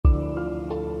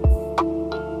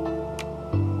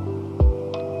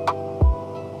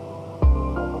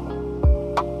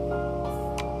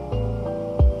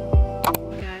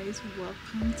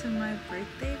my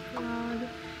birthday vlog.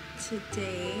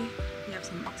 Today we have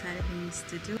some exciting things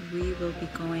to do. We will be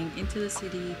going into the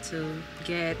city to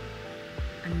get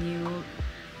a new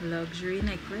luxury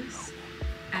necklace,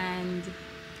 and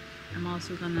I'm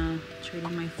also gonna trade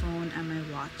in my phone and my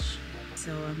watch.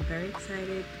 So I'm very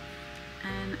excited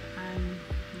and I'm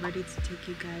ready to take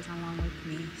you guys along with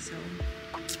me. So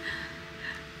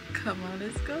come on,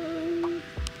 let's go.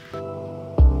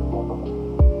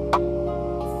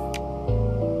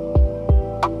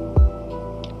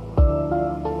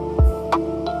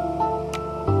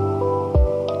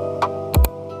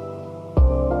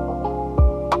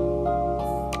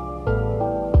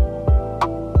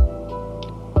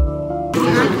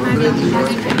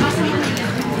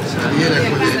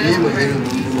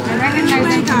 Oh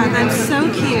my god, that's so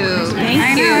cute.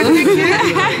 Thank you.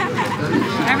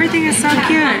 Everything is so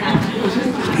cute.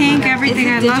 Pink, everything.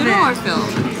 I love it. Digital or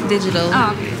film? Digital.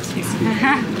 Oh,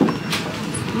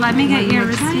 okay. Let me get your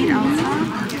receipt also.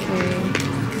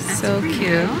 Okay. So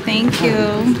cute. Thank you.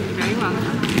 You're very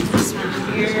welcome. This one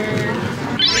here.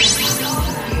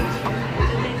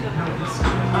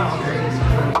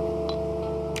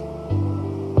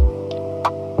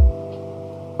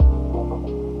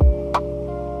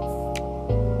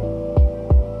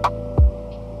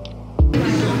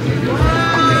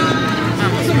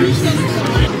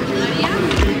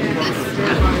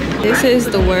 This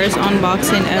is the worst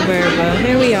unboxing ever, but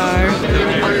here we are.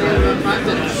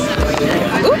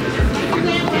 Ooh.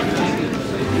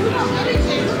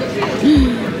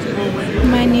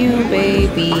 My new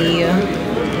baby.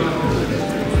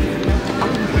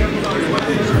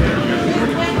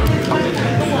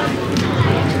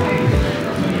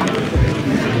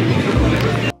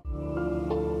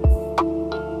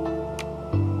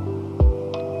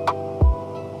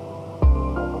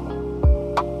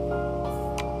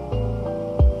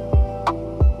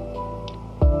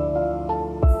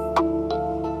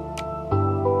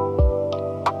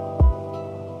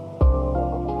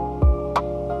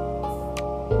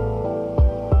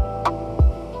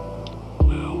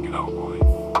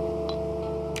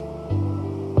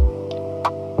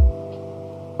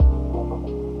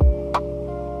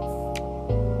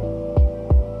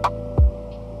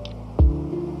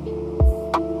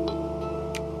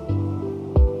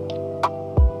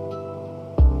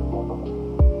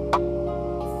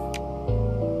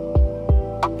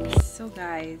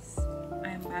 Guys,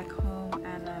 I'm back home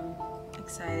and I'm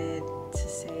excited to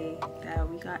say that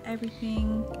we got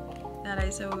everything that I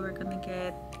said we were gonna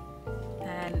get,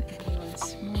 and it went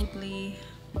smoothly.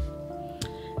 I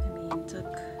mean,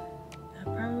 I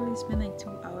probably spent like 2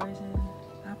 hours in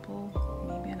Apple,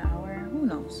 maybe an hour, who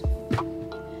knows,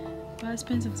 but I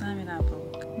spent some time in Apple.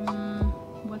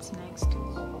 What's next?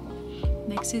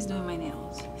 Next is doing my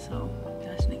nails, so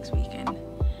that's next weekend,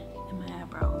 and my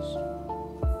eyebrows.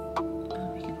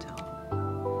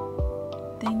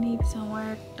 They need some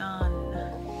work done,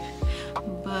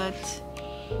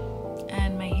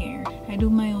 and my hair. I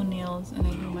do my own nails and I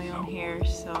do my own hair,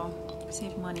 so I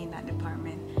save money in that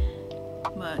department.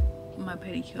 But my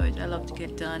pedicures, I love to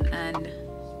get done, and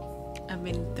I've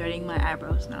been threading my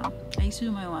eyebrows now. I used to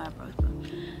do my own eyebrows, but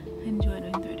I enjoy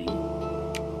doing threading.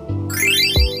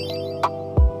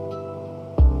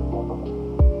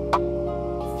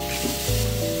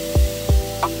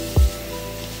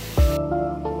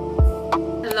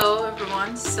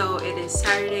 So it is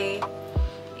Saturday,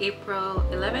 April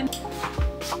 11th.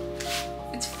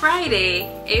 It's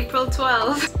Friday, April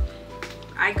 12th.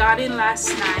 I got in last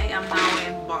night. I'm now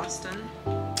in Boston,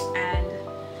 and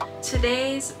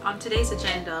on today's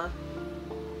agenda,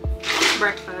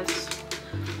 breakfast.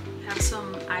 Have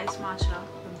some iced matcha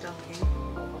from Dunkin',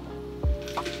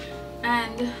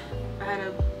 and I had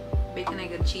a bacon,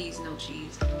 egg, and cheese, no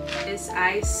cheese. This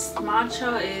iced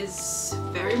matcha is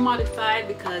very modified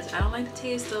because I don't like the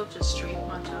taste of just straight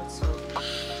matcha. So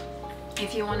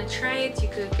if you want to try it, you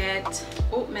could get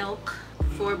oat milk,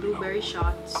 4 blueberry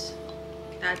shots.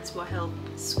 That's what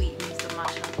helps sweetens the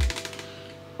matcha.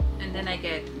 And then I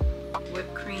get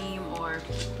whipped cream or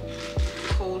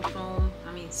cold foam.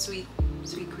 I mean sweet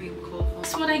cream, cold foam.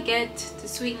 That's what I get to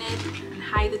sweeten it and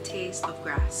hide the taste of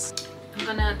grass. I'm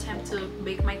gonna attempt to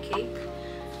bake my cake.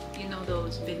 You know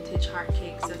those vintage heart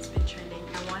cakes that's been trending.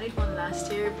 I wanted one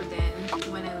last year, but then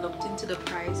when I looked into the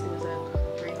price, it was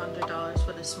like $300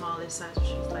 for the smallest size, which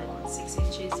was like 6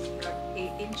 inches or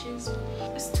 8 inches.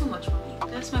 It's too much for me.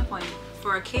 That's my point.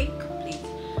 For a cake, please,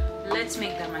 let's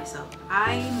make that myself.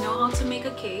 I know how to make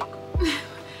a cake,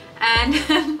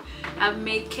 and I've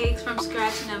made cakes from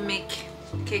scratch, and I've made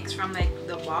cakes from like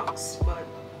the box, but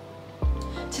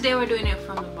today we're doing it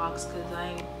from the box because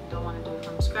I don't want to do it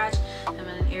from scratch. I'm in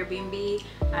an Airbnb.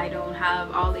 I don't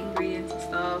have all the ingredients and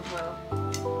stuff.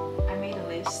 Well, I made a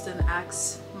list and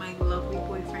asked my lovely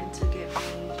boyfriend to get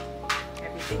me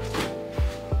everything.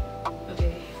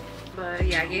 Okay, but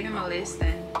yeah, I gave him a list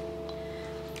and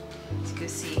as you can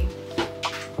see.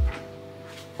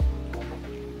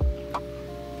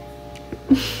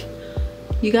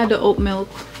 You got the oat milk,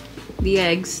 the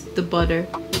eggs, the butter.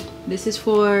 This is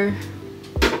for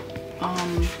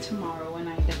tomorrow when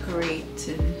I decorate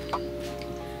and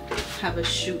have a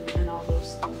shoot and all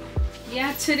those stuff.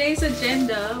 Yeah, today's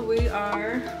agenda, we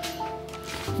are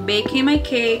baking my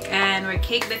cake and we're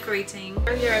cake decorating.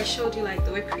 Earlier I showed you like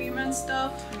the whipped cream and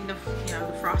stuff. I mean the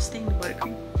frosting, the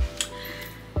buttercream.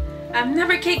 I've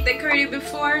never cake decorated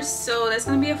before, so that's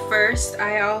gonna be a first.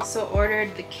 I also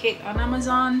ordered the kit on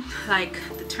Amazon, like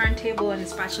the turntable and the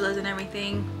spatulas and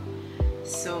everything.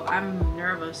 So I'm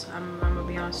nervous. I'm gonna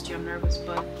be honest with you, I'm nervous,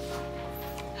 but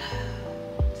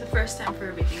it's the first time for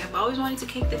everything. I've always wanted to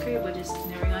cake decorate, but just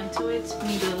never got into it. I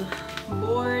need a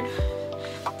board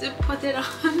to put it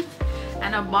on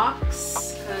and a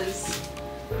box, because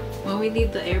when we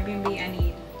leave the Airbnb, I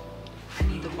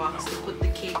need the box to put the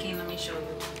cake in. Let me show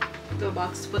you. The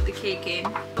box to put the cake in.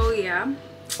 Oh yeah,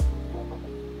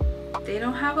 they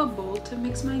don't have a bowl to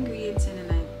mix my ingredients in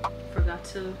and I forgot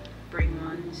to bring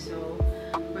one, so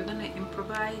we're gonna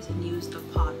improvise and use the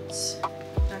pots.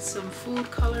 That's some food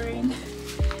coloring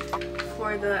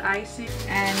for the icing,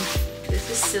 and this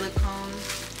is silicone,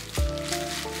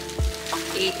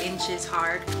 8 inches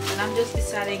hard, and I'm just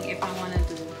deciding if I want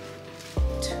to do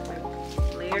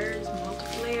like layers,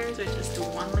 multiple layers, or just do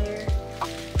one layer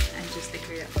and just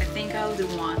decorate. I think I'll do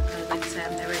one because, like I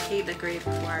said, I've never cake decorated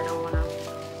before. I don't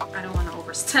want to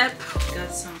overstep.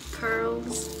 Got some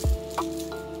pearls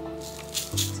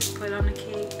to put on the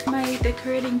cake. My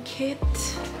decorating kit,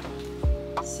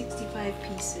 65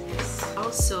 pieces.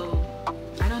 Also,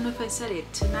 I don't know if I said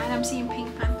it, tonight I'm seeing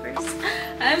Pink Pantheress.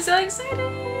 I'm so excited.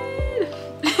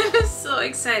 I'm so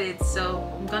excited. So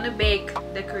I'm gonna bake,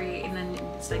 decorate, and then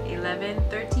it's like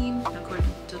 11:13 according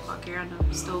to the clock here on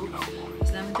the stove.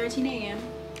 It's 11:13 a.m.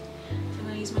 So I'm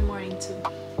gonna use my morning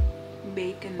to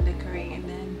bake and decorate, and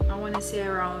then I want to say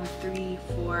around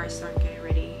 3-4 start getting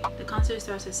ready. The concert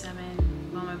starts at 7.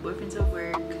 Well, my boyfriend's at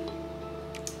work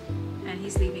and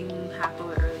he's leaving half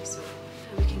hour early, so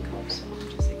we can go. So I'm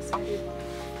just excited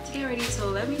to get ready. So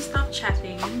let me stop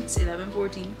chatting. It's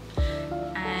 11:14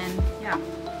 and yeah,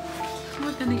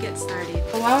 we're gonna get started.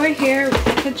 While we're here,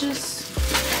 we could just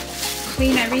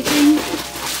clean everything.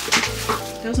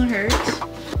 Doesn't hurt.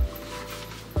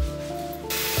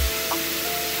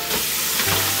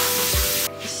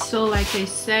 So like I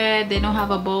said, they don't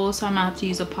have a bowl, so I'm gonna have to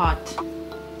use a pot.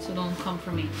 So don't come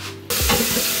for me.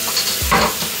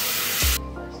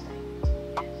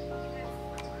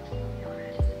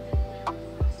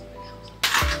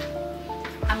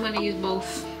 I'm gonna use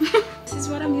both. This is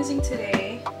what I'm using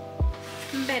today.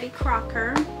 Betty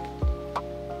Crocker.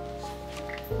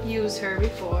 Used her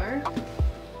before.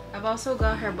 I've also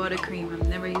got her buttercream. I've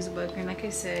never used a buttercream. Like I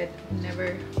said,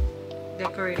 never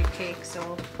decorated cake,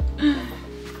 so.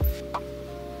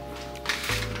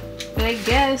 But I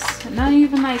guess not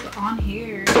even like on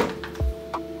here.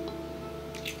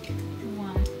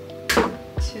 1,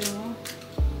 2.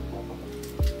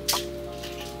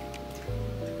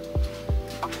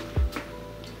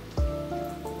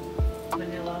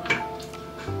 Vanilla.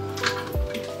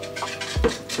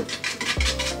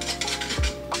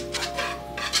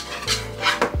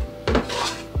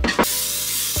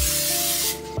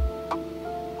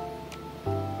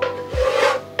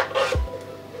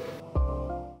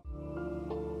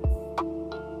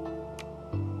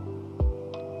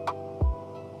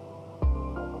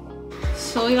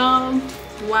 So y'all,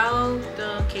 while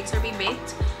the cakes are being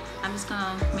baked, I'm just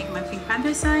gonna make my Pink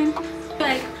Panther sign.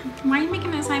 Like, why are you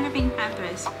making a sign for Pink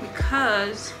Pantheress?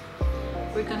 Because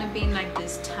we're gonna be in like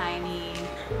this tiny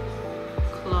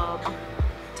club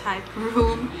type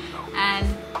room and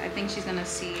I think she's gonna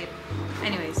see it.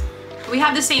 Anyways, we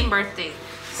have the same birthday,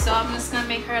 so I'm just gonna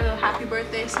make her a little happy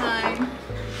birthday sign.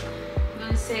 I'm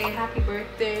gonna say happy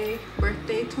birthday,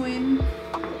 birthday twin,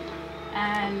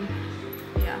 and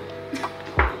yeah.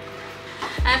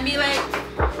 And be like,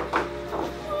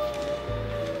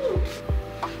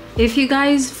 if you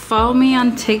guys follow me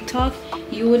on TikTok,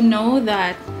 you would know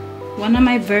that one of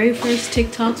my very first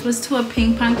TikToks was to a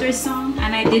Pink Panther song,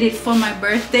 and I did it for my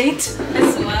birthday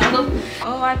as well.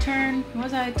 Oh, I turned,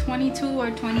 was I 22 or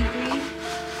 23?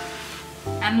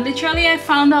 And literally I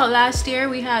found out last year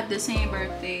we had the same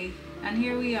birthday, and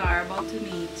here we are about to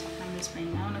meet. I'm just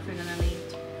playing. I don't know if we're gonna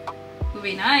meet. Would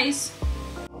be nice.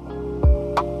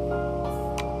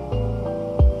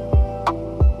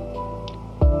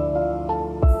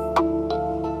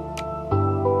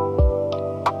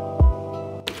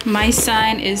 My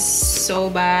sign is so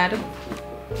bad,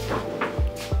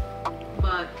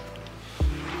 but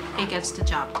it gets the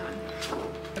job done.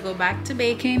 I go back to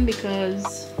baking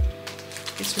because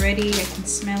it's ready. I can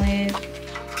smell it.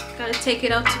 Gotta take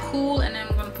it out to cool, and then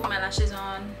I'm gonna put my lashes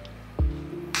on.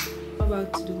 I'm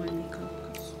about to do my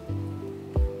makeup because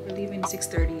we're leaving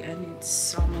 6:30 and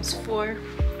it's almost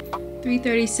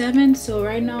 3:37. So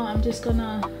right now I'm just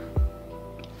gonna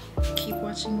keep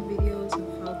watching videos of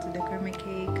how to decorate my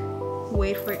cake,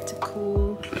 wait for it to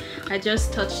cool. I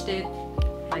just touched it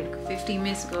like 15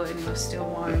 minutes ago and it was still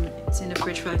warm. It's in the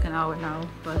fridge for like an hour now,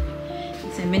 but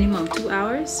it's a minimum 2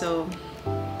 hours. So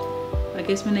I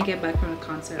guess when I get back from the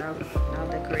concert I'll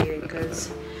decorate it,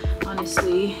 because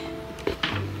honestly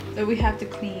we have to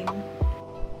clean.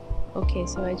 Okay,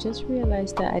 so I just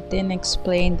realized that I didn't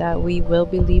explain that we will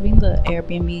be leaving the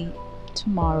Airbnb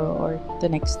tomorrow or the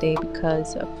next day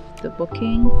because of the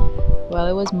booking. Well,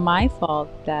 it was my fault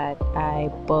that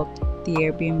I booked the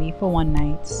Airbnb for one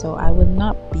night, so I will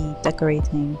not be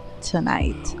decorating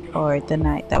tonight or the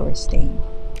night that we're staying.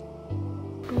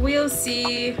 We'll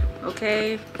see.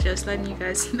 Okay, just letting you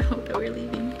guys know that we're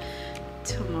leaving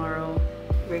tomorrow.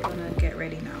 We're gonna get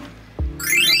ready now.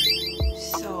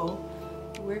 So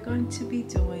we're going to be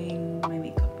doing my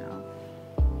makeup now.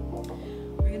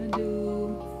 We're gonna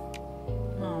do,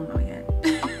 I don't know yet.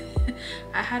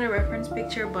 I had a reference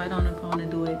picture, but I don't know if I want to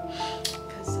do it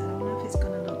because I don't know if it's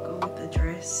gonna look good with the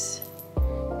dress.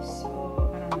 So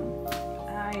I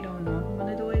don't know if I'm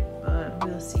gonna do it, but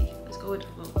we'll see. Let's go with the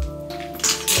flow.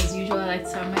 So as usual, I like to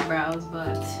start my brows,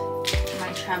 but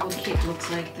my travel kit looks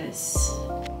like this,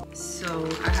 so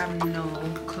I have no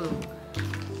clue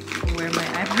where my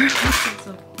eyebrows are.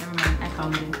 So never mind, I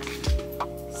found it.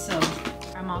 So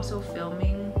I'm also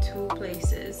filming 2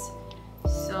 places.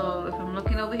 So if I'm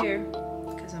looking over here,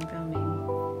 because I'm filming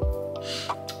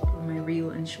for my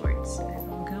reel and shorts, and if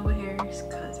I'm looking over here, it's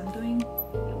because I'm doing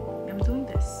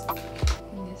this.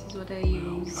 And this is what I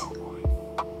use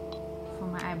for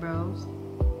my eyebrows.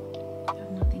 I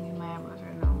have nothing in my eyebrows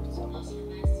right now. So.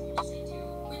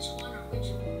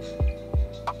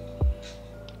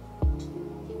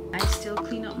 I still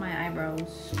clean up my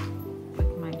eyebrows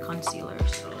with my concealer,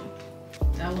 so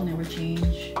that will never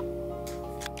change.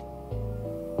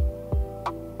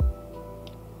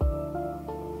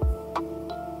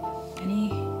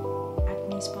 Any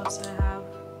acne spots that I have,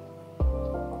 I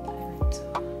like to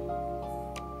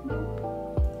bloop.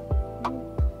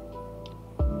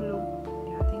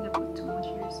 Yeah, I think I put too much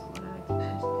here, so what I like to do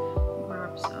is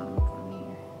grab some from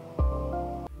here.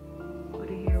 Put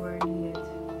it here where I need it.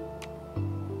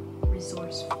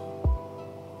 Resourceful.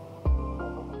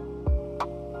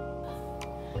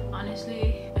 Honestly,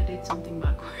 I did something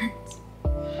backwards.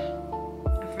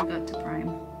 I forgot to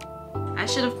prime. I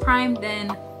should have primed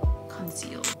then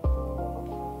concealed.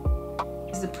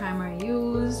 This is the primer I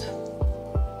use.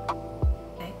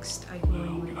 Next, I go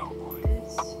in with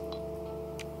this.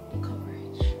 The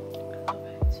coverage. I love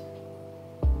it.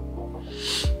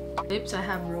 Lips I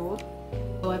have rolled.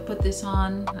 So I put this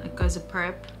on like as a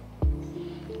prep.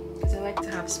 I like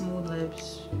to have smooth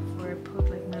lips before I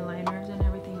put like my liners and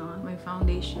everything on. My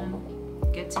foundation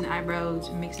gets in eyebrows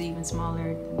and makes it even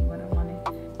smaller than what I wanted.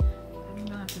 I'm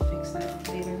gonna have to fix that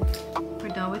later. We're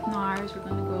done with NARS. We're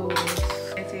gonna go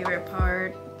with my favorite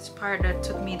part. It's the part that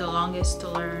took me the longest to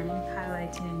learn,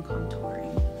 highlighting and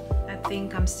contouring. I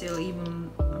think I'm still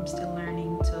learning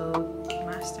to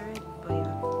master it, but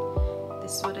yeah.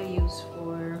 This is what I use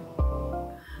for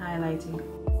highlighting.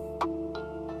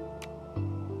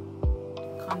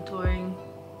 Contouring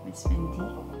with Fenty.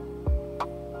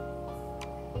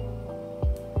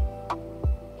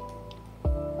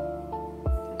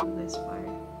 Do this part.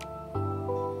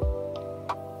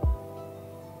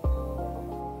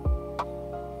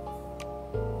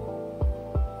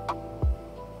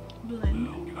 Blend.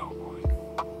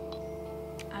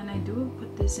 And I do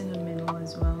put this in the middle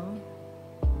as well.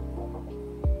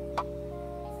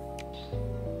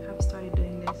 I've started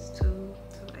doing this too,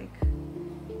 to like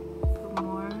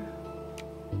more.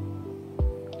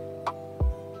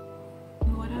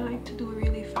 What I like to do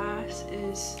really fast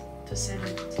is to set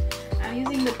it. I'm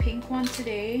using the pink one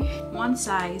today, one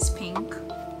size pink.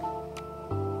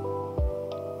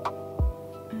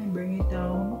 I bring it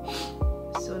down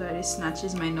so that it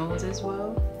snatches my nose as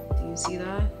well. Do you see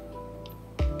that?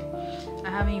 I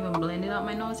haven't even blended out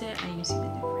my nose yet and you see the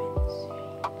difference.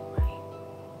 Right.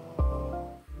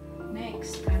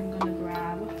 Next, I'm gonna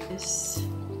grab this.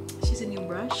 She's a new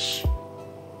brush.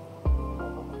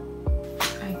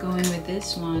 I go in with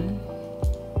this one,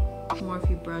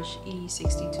 Morphe brush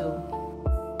E62.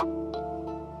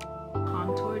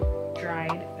 Contour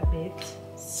dried a bit,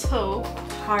 so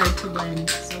hard to blend.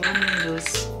 So what I'm gonna do is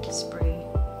spray,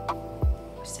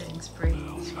 or setting spray,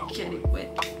 get it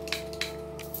wet.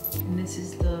 And this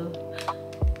is the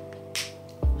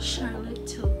Charlotte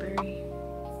Tilbury.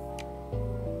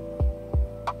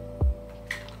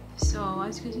 So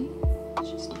as you can see,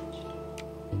 it's just matched.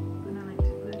 And I like to do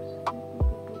this.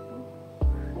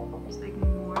 It's like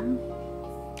more,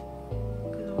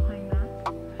 because I'm behind that.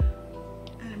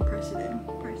 And then press it in.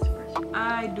 Press.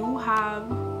 I do have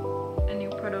a new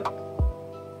product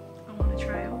I want to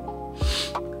try out.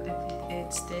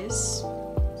 It's this.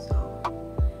 So,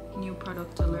 new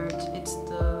product alert. It's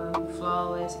the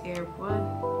Flawless Air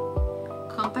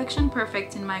Compaction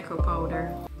Perfecting Micro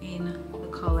Powder in the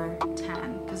color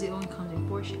tan, because it only comes in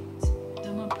 4 shades.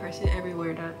 I'm gonna press it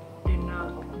everywhere that did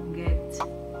not get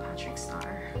Patrick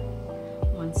Star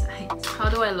one side. How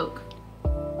do I look?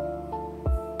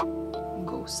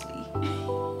 Ghostly.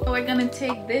 So we're gonna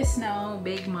take this now,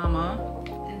 Big Mama,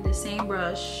 and the same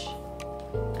brush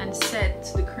and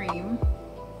set the cream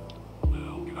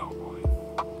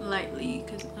lightly,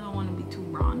 because I don't want to be too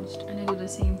bronzed. And I do the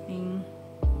same thing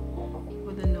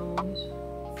with the nose.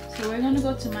 So we're gonna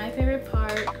go to my favorite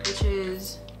part, which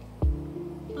is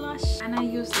blush. And I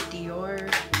use the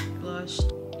Dior blush,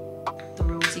 the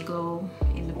Rosy Glow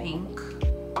in the pink.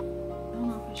 I don't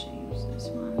know if I should use this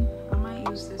one. I might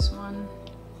use this one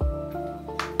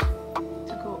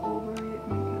to go over it,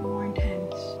 make it more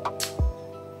intense.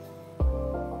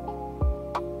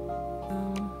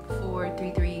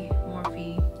 433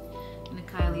 Morphe in the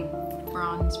Kylie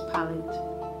Bronze palette.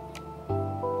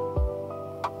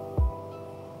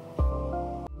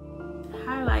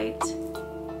 Highlight,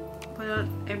 put it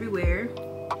everywhere.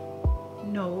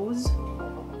 Nose,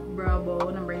 brow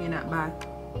bone, I'm bringing that back.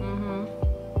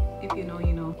 If you know,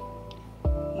 you know.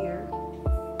 Here.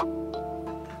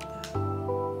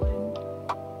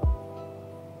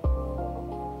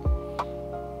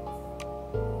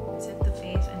 Set the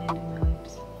face and then do my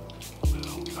lips.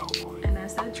 And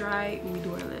as that dry, we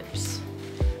do our lips.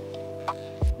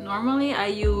 Normally I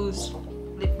use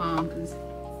lip balm because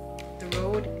the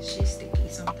road, she's sticky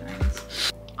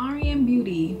sometimes. REM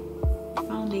Beauty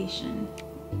foundation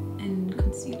and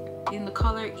concealer in the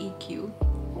color EQ.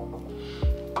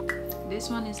 This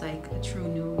one is like a true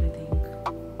nude, I think.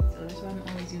 So that's why I'm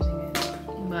always using it.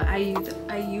 But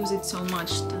I use it so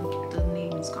much that the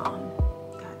name is gone.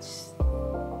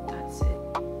 That's it.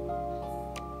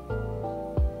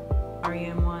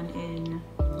 REM one in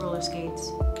roller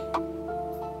skates.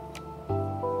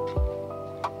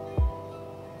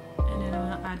 And then I'm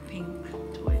gonna add pink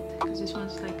to it because this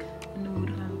one's like a nude,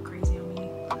 a little crazy on me.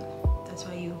 But that's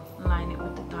why you line it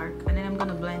with the dark. And then I'm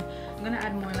gonna blend. I'm gonna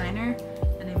add more liner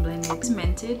and then blend it. It's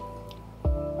mented.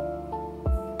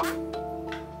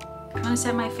 I'm gonna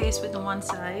set my face with the one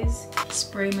size.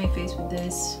 Spray my face with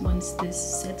this once this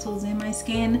settles in my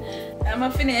skin. I'm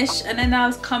gonna finish and then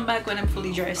I'll come back when I'm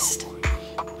fully dressed.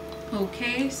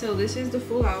 Okay, so this is the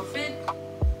full outfit.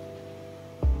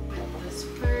 With this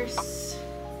purse.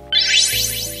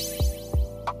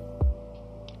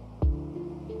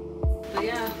 But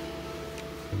yeah,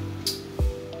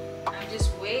 I'm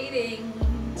just waiting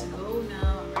to go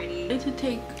now. I'm ready to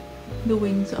take the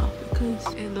wings off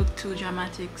because it looked too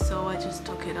dramatic, so I just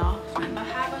took it off. And I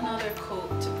have another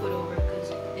coat to put over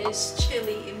because it's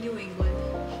chilly in New England.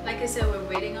 Like I said, we're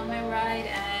waiting on my ride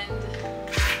and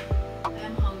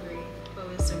I'm hungry, but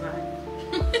we'll survive.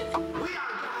 We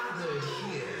are gathered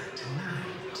here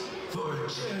tonight for a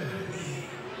journey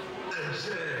of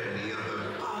the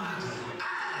body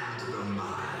and the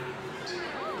mind,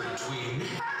 between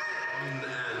heaven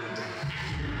and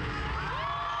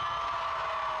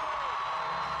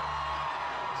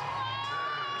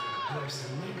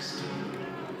person next to you,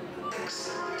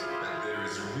 except that there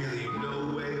is really no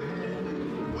way of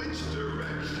knowing which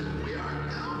direction we are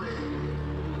going.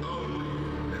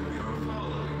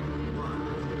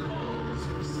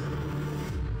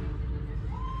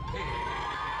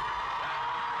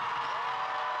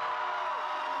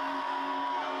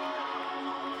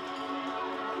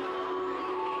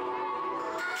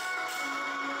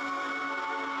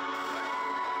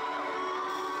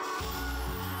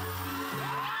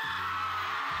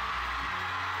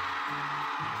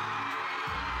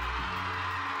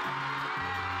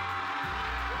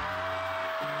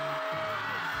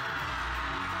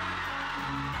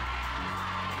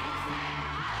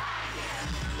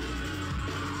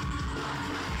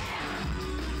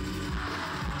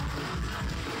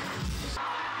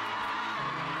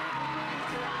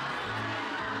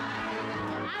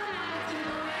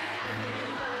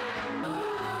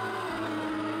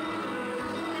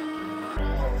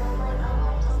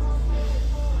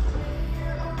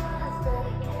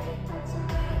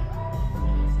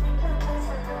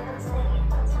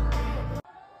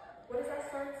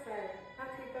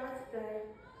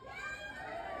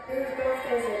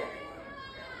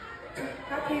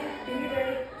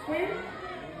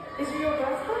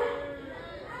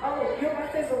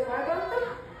 is a what about them?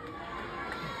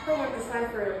 I want to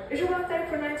decipher. Is your birthday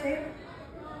for 19?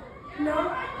 No?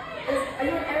 Are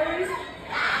you an Aries?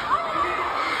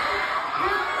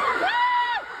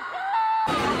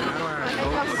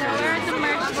 So we're at the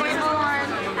merch table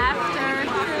after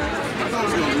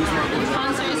the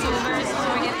concert is over, so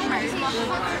we're getting merch.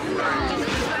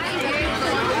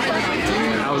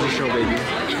 How was the show, baby?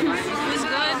 It was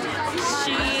good.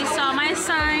 She saw my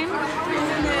sign, but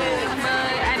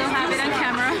I don't have it on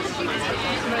camera.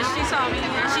 But she saw me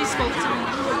and she spoke to me.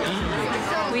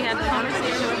 We had a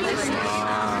conversation with this.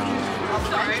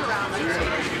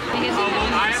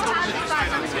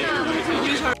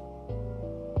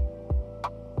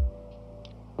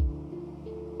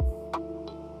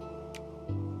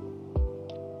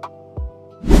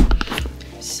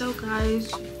 So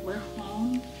guys, we're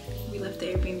home. We left the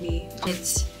Airbnb.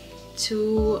 It's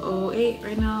 2:08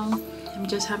 right now. I'm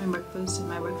just having breakfast and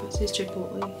my breakfast is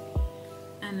Chipotle.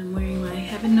 And I'm wearing my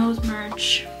Heaven Knows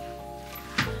merch.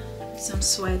 Some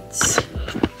sweats.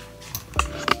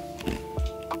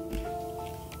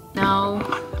 Now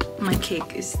my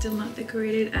cake is still not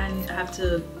decorated and I have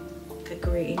to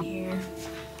decorate in here.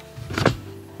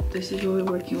 This is what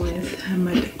we're working with. I have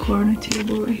my corner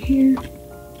table right here.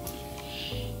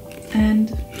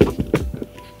 And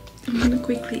I'm gonna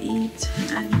quickly eat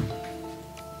and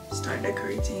start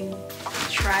decorating.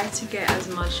 Try to get as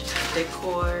much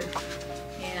decor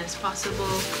in as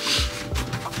possible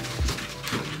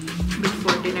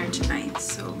before dinner tonight.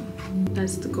 So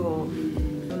that's the goal.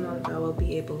 I don't know if I will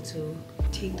be able to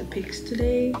take the pics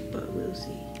today, but we'll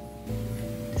see.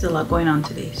 There's a lot going on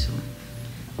today, so.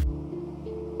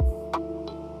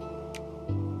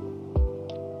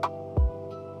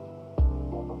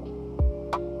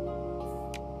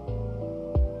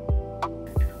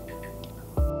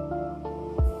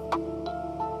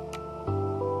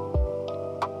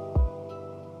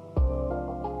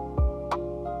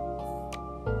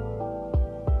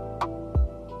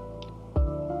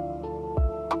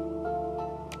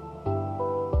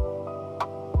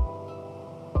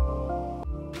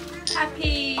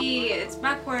 Happy! It's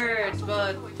backwards,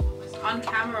 but on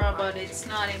camera, but it's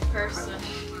not in person.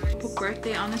 Put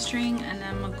birthday on the string and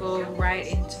then I'm gonna go right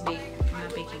into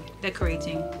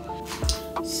decorating.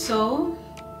 So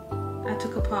I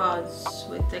took a pause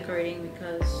with decorating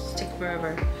because it took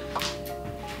forever.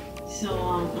 So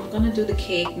I'm gonna do the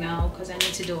cake now because I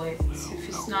need to do it. If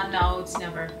it's not now, it's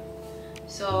never.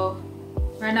 So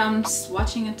right now I'm just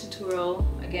watching a tutorial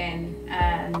again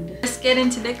and let's get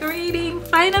into decorating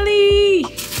finally.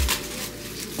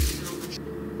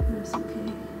 That's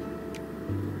okay.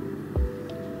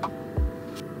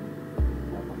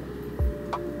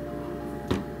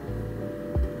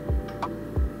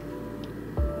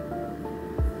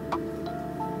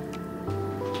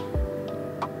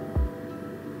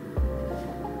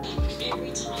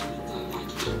 Every time you go back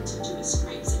in to do the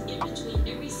scrapes in between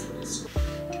every single scrape.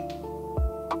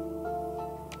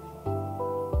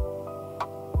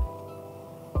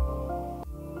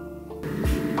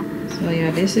 So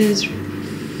yeah, this is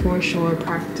for sure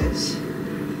practice.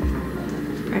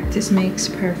 Practice makes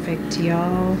perfect,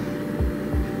 y'all.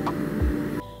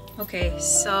 Okay,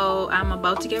 so I'm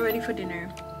about to get ready for dinner.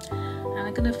 I'm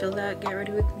not gonna film that get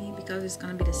ready with me because it's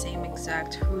gonna be the same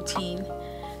exact routine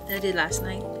that I did last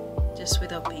night, just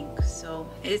without Pink. So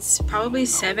it's probably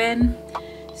 7,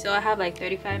 so I have like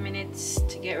 35 minutes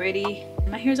to get ready.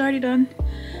 My hair's already done.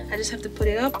 I just have to put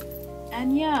it up,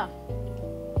 and yeah,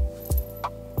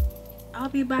 I'll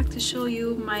be back to show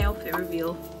you my outfit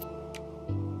reveal.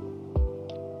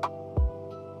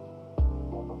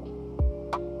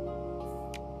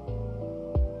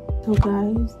 So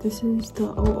guys, this is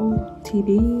the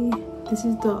OOTD. This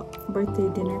is the birthday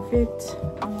dinner fit.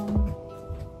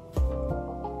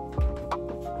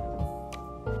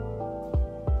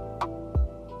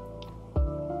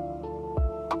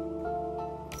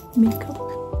 Makeup.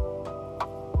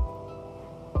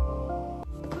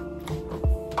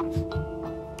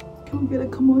 Can't get a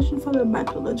commotion for the back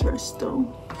of the dress though.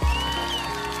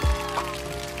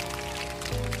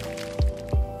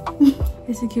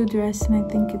 It's a cute dress and I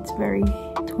think it's very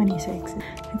 26.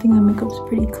 I think the makeup's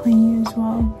pretty clean as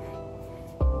well.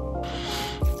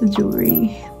 The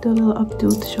jewelry, the little updo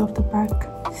to show off the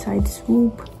back, side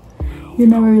swoop. You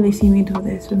never really see me do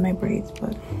this with my braids,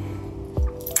 but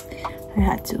I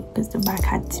had to because the back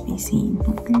had to be seen.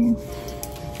 Okay.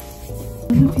 I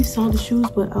don't know if you saw the shoes,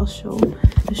 but I'll show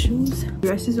the shoes. The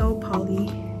dress is all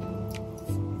poly.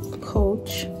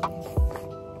 Coach.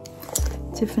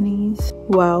 Tiffany's.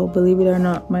 Wow, believe it or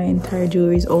not, my entire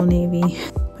jewelry is Old Navy.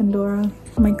 Pandora.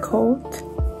 My coat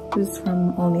is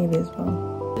from Old Navy as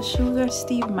well. The shoes are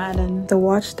Steve Madden. The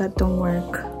watch that don't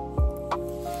work.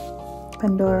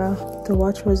 Pandora. The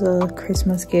watch was a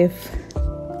Christmas gift.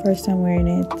 First time wearing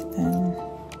it and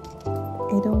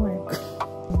it don't work.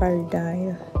 Battery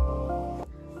died.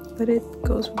 But it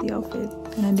goes with the outfit.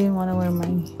 And I didn't want to wear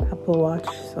my Apple Watch,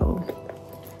 so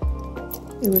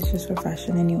it was just for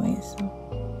fashion anyways. So.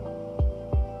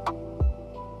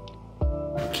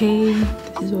 Okay,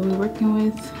 this is what we're working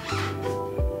with.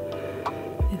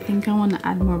 I think I want to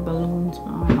add more balloons, but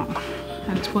I don't know.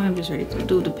 At this point, I'm just ready to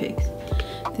do the pics.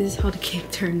 This is how the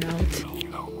cake turned out.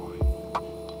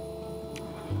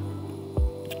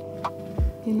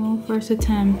 You know, first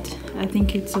attempt. I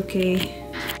think it's okay.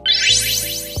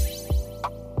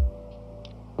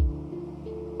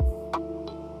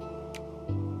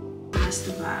 That's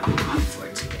the vibe we want for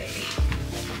today.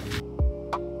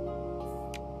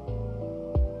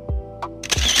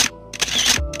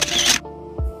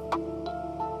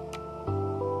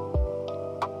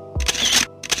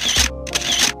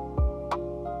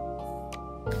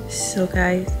 So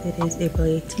guys, it is April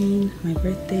 18th, my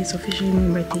birthday. It's officially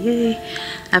my birthday. Yay!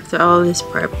 After all this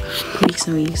prep, weeks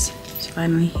and weeks, it's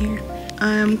finally here.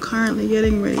 I am currently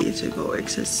getting ready to go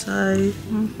exercise.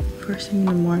 First thing in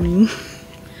the morning.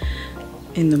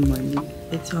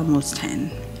 It's almost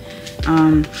 10.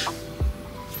 I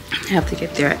have to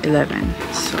get there at 11,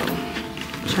 so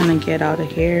I'm trying to get out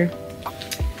of here.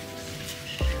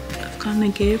 I've gotten a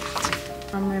gift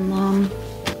from my mom.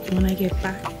 When I get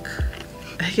back,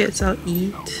 I guess I'll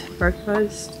eat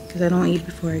breakfast because I don't eat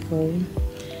before I go,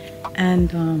 and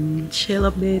chill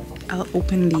a bit. I'll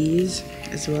open these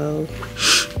as well.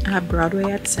 I have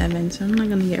Broadway at 7, so I'm not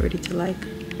gonna get ready till like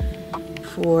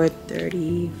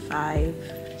 4:35.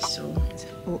 So it's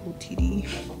OOTD.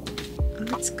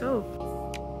 Let's go.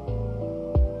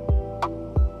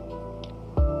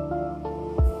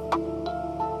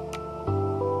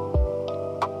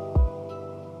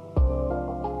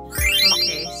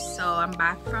 I'm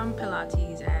back from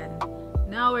Pilates and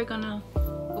now we're gonna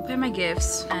open my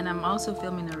gifts, and I'm also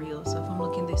filming a reel, so if I'm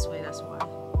looking this way, that's why.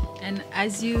 And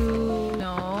as you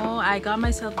know, I got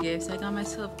myself gifts. I got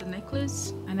myself the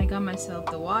necklace and I got myself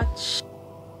the watch,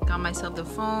 got myself the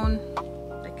phone.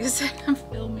 Like I said, I'm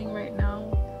filming right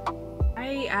now.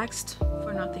 I asked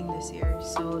for nothing this year,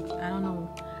 so I don't know.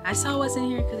 I saw what's in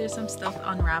here because there's some stuff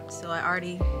unwrapped, so I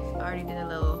already did a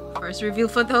little first review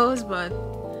for those, but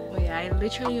yeah, I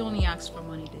literally only asked for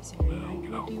money this year. Like,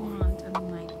 what do you want? And I'm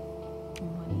like,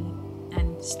 money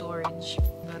and storage.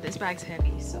 But this bag's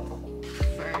heavy, so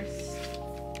first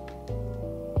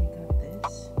we got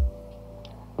this.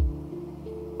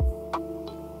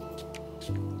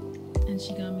 And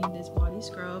she got me this body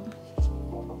scrub.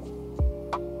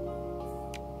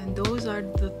 And those are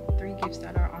the 3 gifts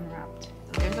that are unwrapped.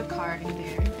 So there's a card in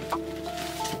there.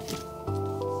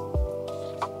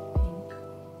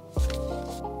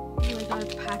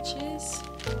 Patches.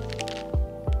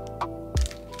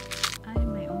 I am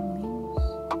my own muse.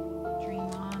 Dream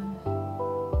on.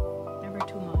 Never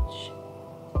too much.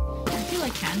 I feel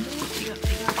like candles. They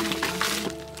got my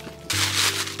candle.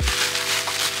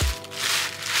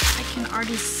 I can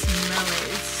already smell it.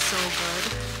 It's so good.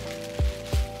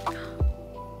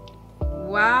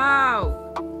 Wow!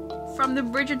 From the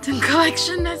Bridgerton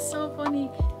collection. That's so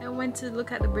funny. I went to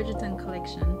look at the Bridgerton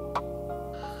collection.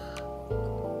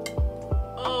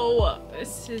 Oh,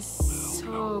 this is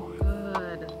so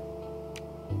good.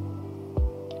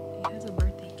 It has a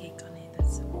birthday cake on it.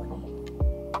 That's so funny.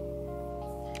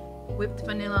 Whipped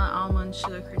vanilla, almond,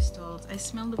 sugar crystals. I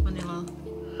smell the vanilla.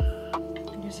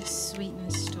 And there's a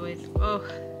sweetness to it. Oh,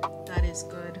 that is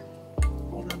good. I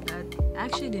love that. I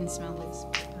actually didn't smell this,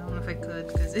 but I don't know if I could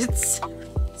because it's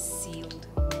sealed.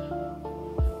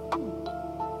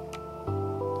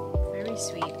 Very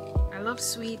sweet. I love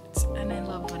sweets and I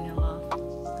love vanilla.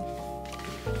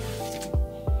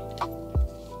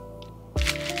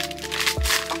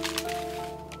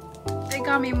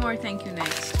 Got me more thank you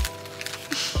next.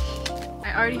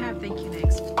 I already have thank you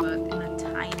next, but in a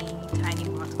tiny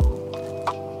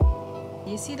bottle.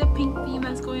 You see the pink theme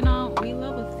that's going on? We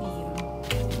love a theme.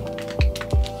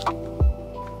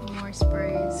 More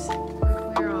sprays.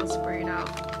 We're all sprayed out.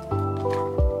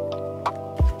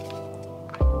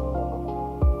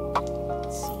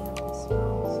 Let's see how this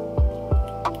smells.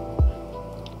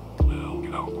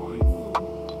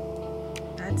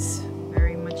 That's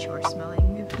very mature smelling.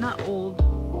 Not old,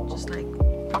 just like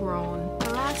grown. The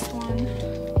last one,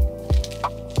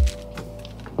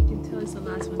 you can tell it's the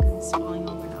last one because it's falling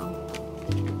over now.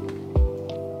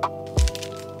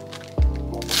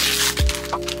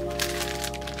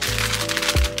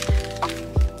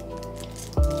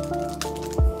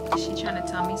 Is she trying to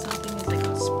tell me something? Is like,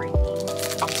 little sprinkle.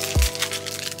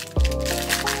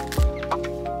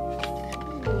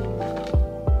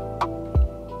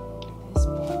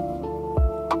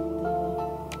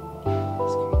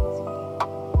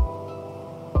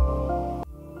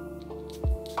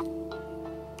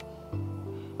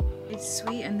 It's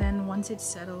sweet, and then once it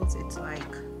settles, it's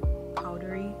like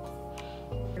powdery.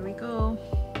 There we go.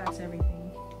 That's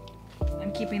everything.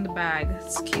 I'm keeping the bag.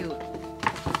 It's cute.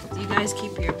 Do you guys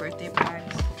keep your birthday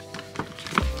bags?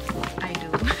 I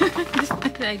do.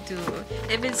 I do.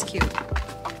 If it's cute.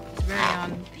 It's very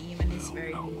on theme and it's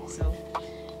very neat. So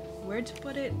where to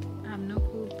put it, I have no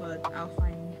clue, but I'll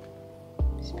find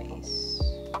space.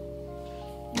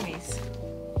 Anyways,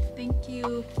 thank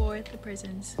you for the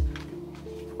presents.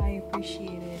 I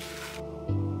appreciate it.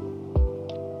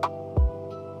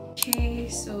 Okay,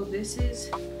 so this is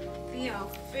the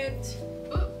outfit.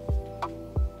 Oh.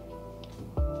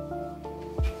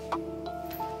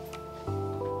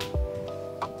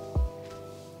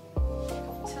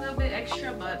 It's a little bit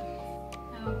extra, but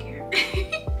I don't care.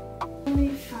 Only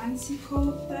fancy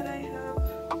coat that I have.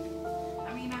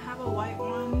 I mean, I have a white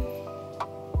one,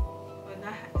 but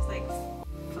that is like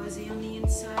fuzzy on the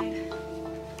inside.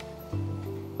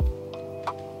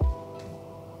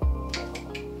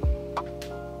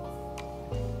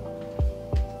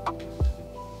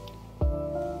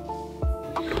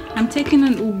 I'm taking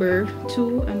an Uber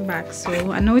to and back,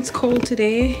 so I know it's cold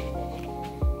today,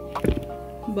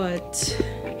 but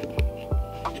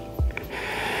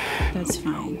that's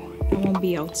fine. I won't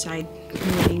be outside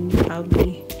moving. I'll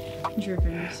be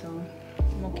driven, so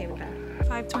I'm okay with that.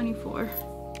 5:24.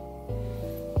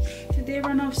 Today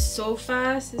run off so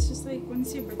fast. It's just like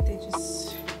once your birthday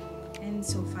just ends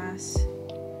so fast.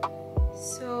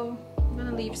 So I'm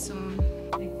gonna leave soon,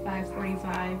 like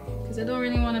 5:45, because I don't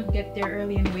really want to get there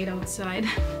early and wait outside.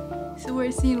 So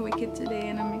we're seeing Wicked today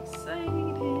and I'm excited.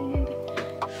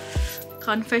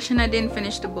 Confession, I didn't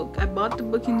finish the book. I bought the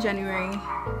book in January.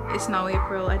 It's now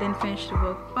April. I didn't finish the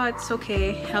book, but it's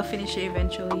okay. I'll finish it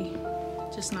eventually.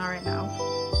 Just not right now.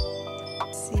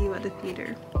 See you at the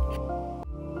theater.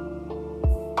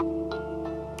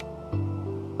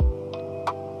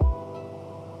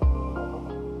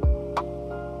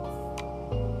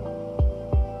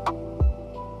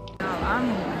 I'm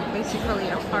basically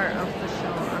a part of the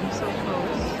show. I'm so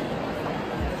close.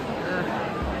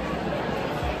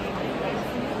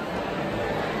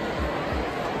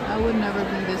 I would never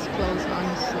be this close,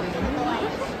 honestly.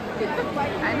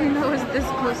 I didn't know it was this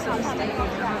close to the stage. I'm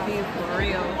gonna be for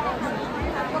real.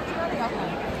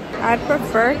 I'd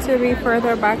prefer to be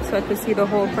further back so I could see the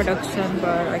whole production,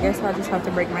 but I guess I'll just have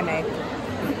to break my neck.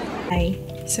 Hi.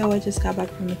 So I just got back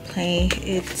from the play.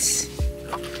 It's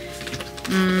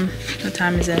what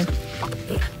time is it?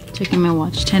 Checking my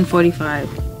watch. 10:45.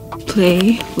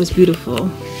 Play was beautiful.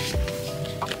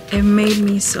 It made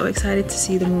me so excited to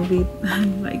see the movie.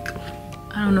 I'm like,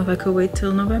 I don't know if I could wait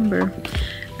till November.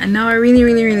 And now I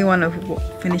really want to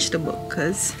finish the book,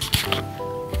 because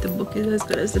the book is as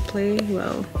good as the play.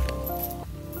 Well,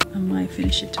 I might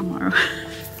finish it tomorrow.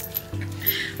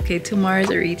 Okay, tomorrow's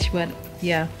a reach, but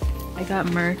yeah, I got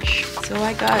merch. So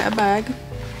I got a bag,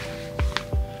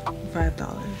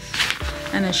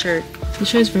 $5, and a shirt. The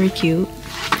shirt is very cute.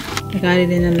 I got it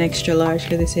in an extra large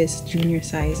because it says junior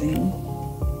sizing.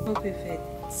 Hope if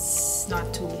it's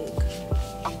not too big.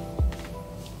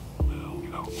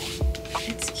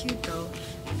 It's cute though.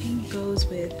 Pink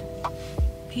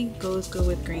goes good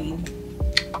with green.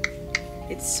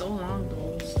 It's so long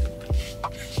though.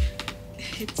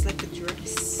 It's like a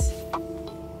dress.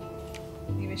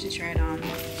 Maybe I should try it on.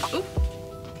 Oop.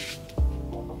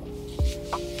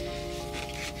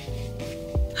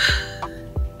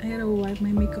 I gotta wipe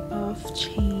my makeup off,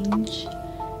 change,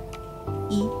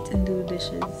 eat, and do the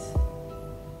dishes.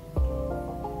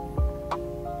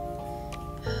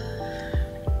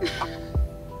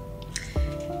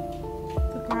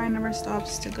 The grind never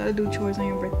stops. Still gotta do chores on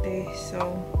your birthday. So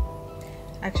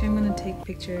actually I'm gonna take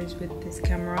pictures with this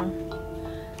camera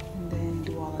and then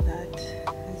do all of that.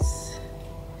 Because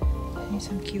I need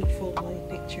some cute full body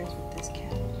pictures with this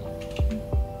camera.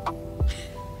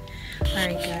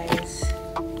 Alright guys,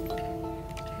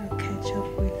 I'll catch up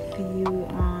with you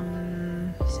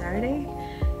on Saturday.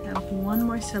 I have one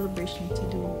more celebration to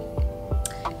do,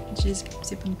 which is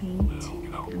sip and paint,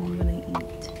 and I'm gonna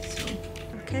eat. So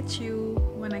I'll catch you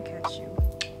when I catch you.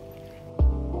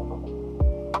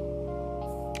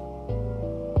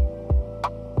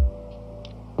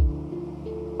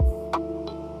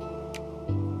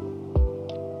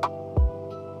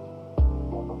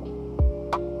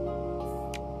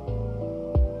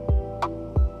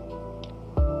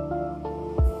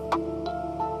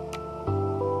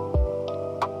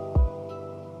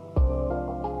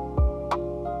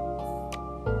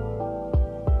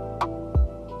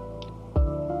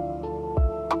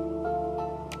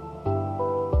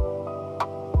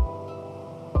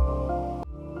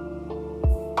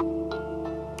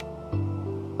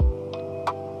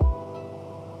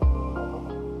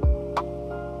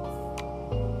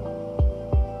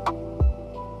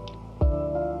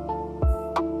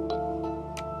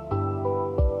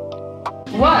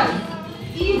 was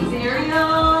Ezereal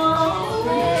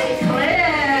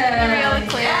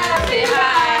Cliff. Say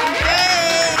hi.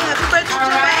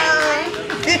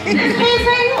 This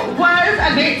painting was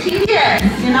a bit tedious,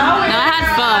 you know? No,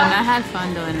 I had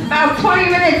fun doing it. About 20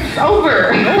 minutes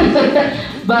over.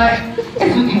 But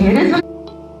it's okay, it is okay.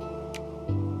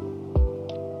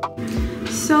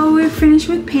 So we're finished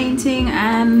with painting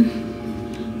and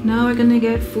now we're gonna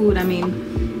get food. I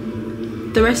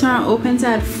mean, the restaurant opens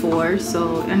at 4,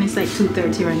 so, and it's like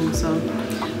 2:30 right now, so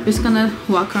we're just gonna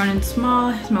walk around in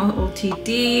small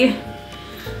OTD.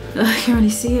 I can't really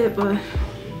see it, but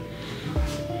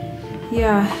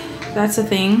yeah, that's a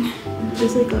thing.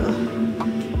 There's like a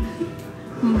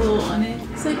bowl on it.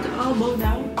 It's like all bowed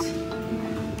out.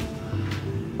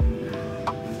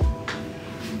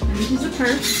 And this is a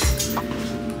purse.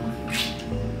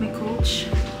 My coach.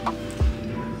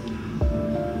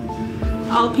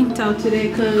 All pinked out today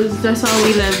because that's all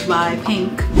we live by,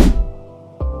 pink.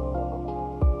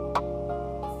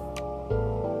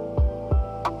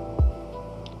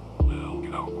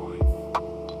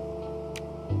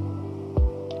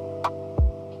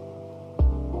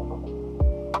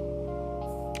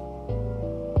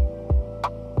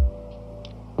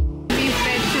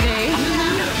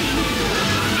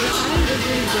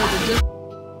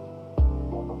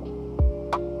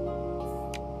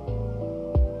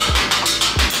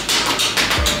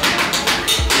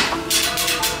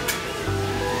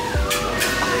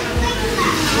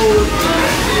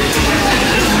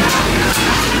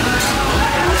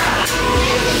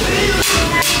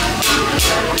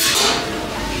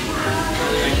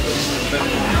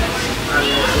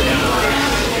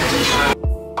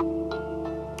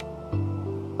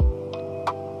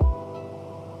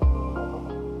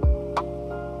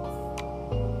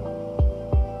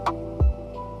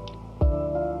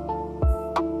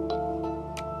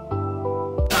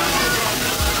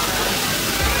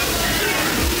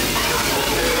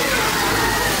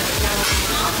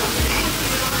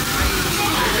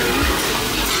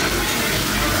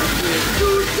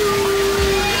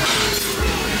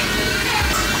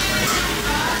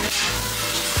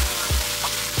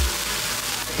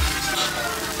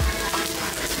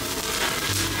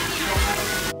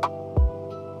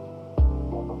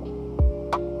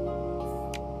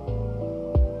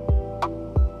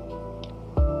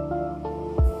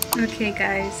 Okay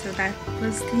guys, so that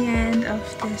was the end of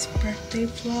this birthday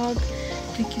vlog.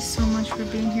 Thank you so much for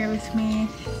being here with me,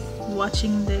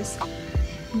 watching this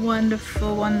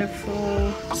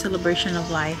wonderful celebration of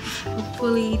life.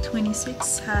 Hopefully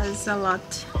 26 has a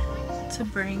lot to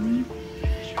bring.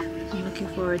 I'm looking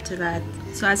forward to that.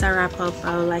 So as I wrap up,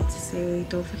 I would like to say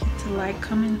don't forget to like,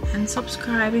 comment and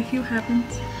subscribe if you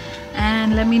haven't,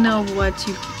 and let me know what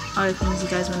other things you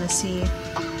guys want to see.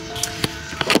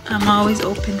 I'm always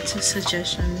open to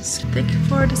suggestions. Thank you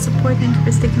for the support. Thank you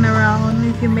for sticking around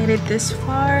if you made it this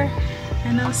far,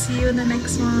 and I'll see you in the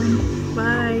next one.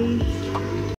 Bye.